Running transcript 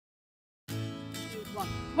one.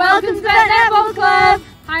 Welcome to the Netball Club!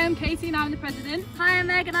 Hi, I'm Katie and I'm the president. Hi, I'm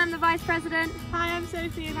Meg and I'm the vice president. Hi, I'm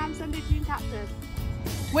Sophie and I'm Sunday team captain.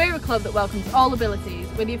 We're a club that welcomes all abilities.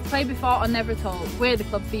 Whether you've played before or never at all, we're the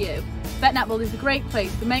club for you. Bet Netball is a great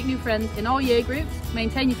place to make new friends in all year groups,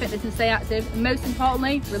 maintain your fitness and stay active, and most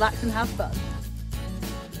importantly, relax and have fun.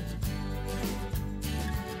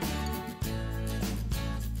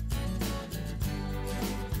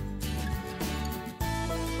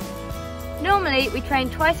 Normally we train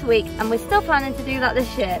twice a week and we're still planning to do that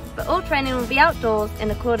this year, but all training will be outdoors in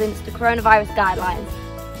accordance to coronavirus guidelines.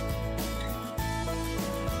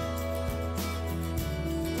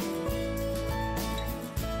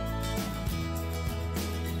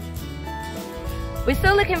 We're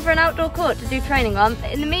still looking for an outdoor court to do training on,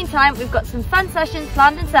 but in the meantime we've got some fun sessions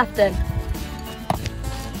planned in Sefton.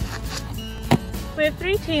 We have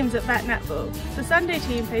 3 teams at Bet Netball. The Sunday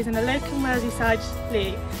team plays in the local Merseyside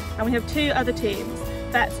League, and we have 2 other teams,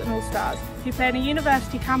 Vets and All Stars, who play in a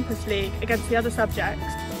university campus league against the other subjects.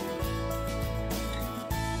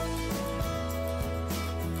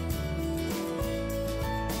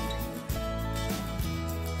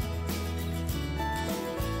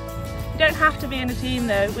 You don't have to be in a team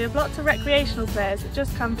though. We have lots of recreational players that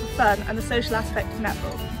just come for fun and the social aspect of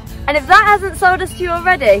netball. And if that hasn't sold us to you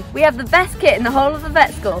already, we have the best kit in the whole of the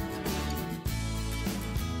vet school.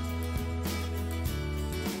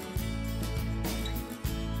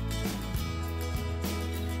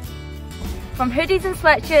 From hoodies and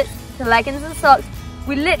sweatshirts to leggings and socks,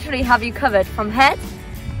 we literally have you covered from head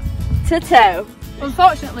to toe.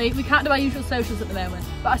 Unfortunately, we can't do our usual socials at the moment,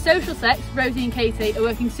 but our social sex, Rosie and Katie, are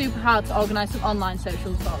working super hard to organise some online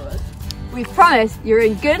socials for us. We promise you're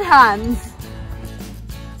in good hands.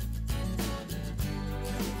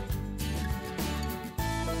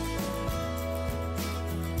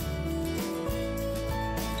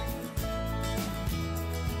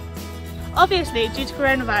 Obviously, due to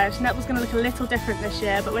coronavirus, netball's going to look a little different this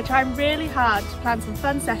year, but we're trying really hard to plan some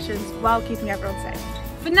fun sessions while keeping everyone safe.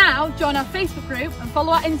 For now, join our Facebook group and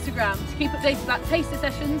follow our Instagram to keep updated about taster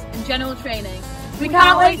sessions and general training. We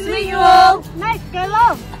can't wait to meet you all! Meg, go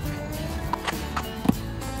long!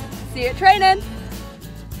 See you at training!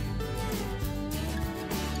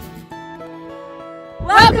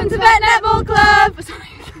 Welcome to Bet Netball Club!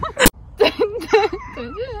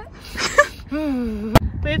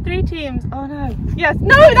 We have 3 teams. Oh no. Yes.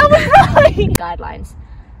 No, that was right! Guidelines.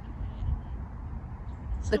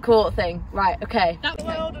 The court thing. Right, okay.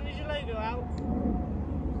 Why hold on, is your logo out?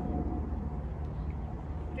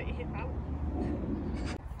 Get your hip out.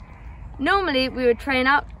 Normally we would train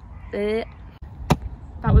out. That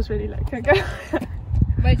was really low. Can I go?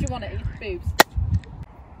 Where do you want it? Boobs.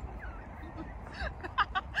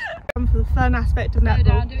 For the fun aspect of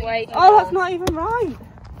netball. Wait. Oh, that's not even right.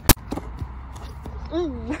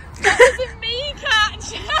 Ooh. It's a me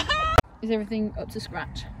catch! Is everything up to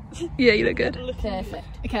scratch? Yeah, you look good. Perfect.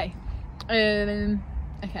 Okay.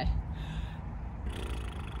 Okay.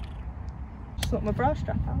 Just got my bra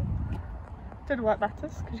strap out. Don't know what that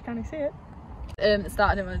matters because you can't see it. At the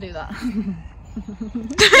start I didn't want to do that.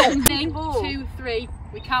 1, 2, 3.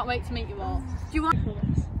 We can't wait to meet you all. Do you want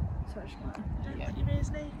Sorry, don't want your ears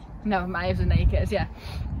naked. No, my ears are naked, yeah.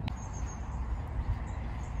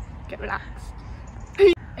 Get relaxed.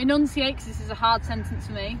 Enunciate, because this is a hard sentence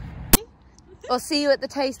for me. or see you at the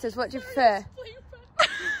tasters? What do you prefer?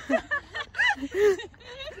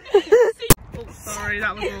 Oh, sorry,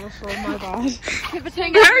 that was awful. My bad.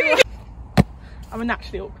 I'm a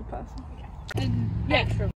naturally awkward person.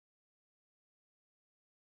 Extra.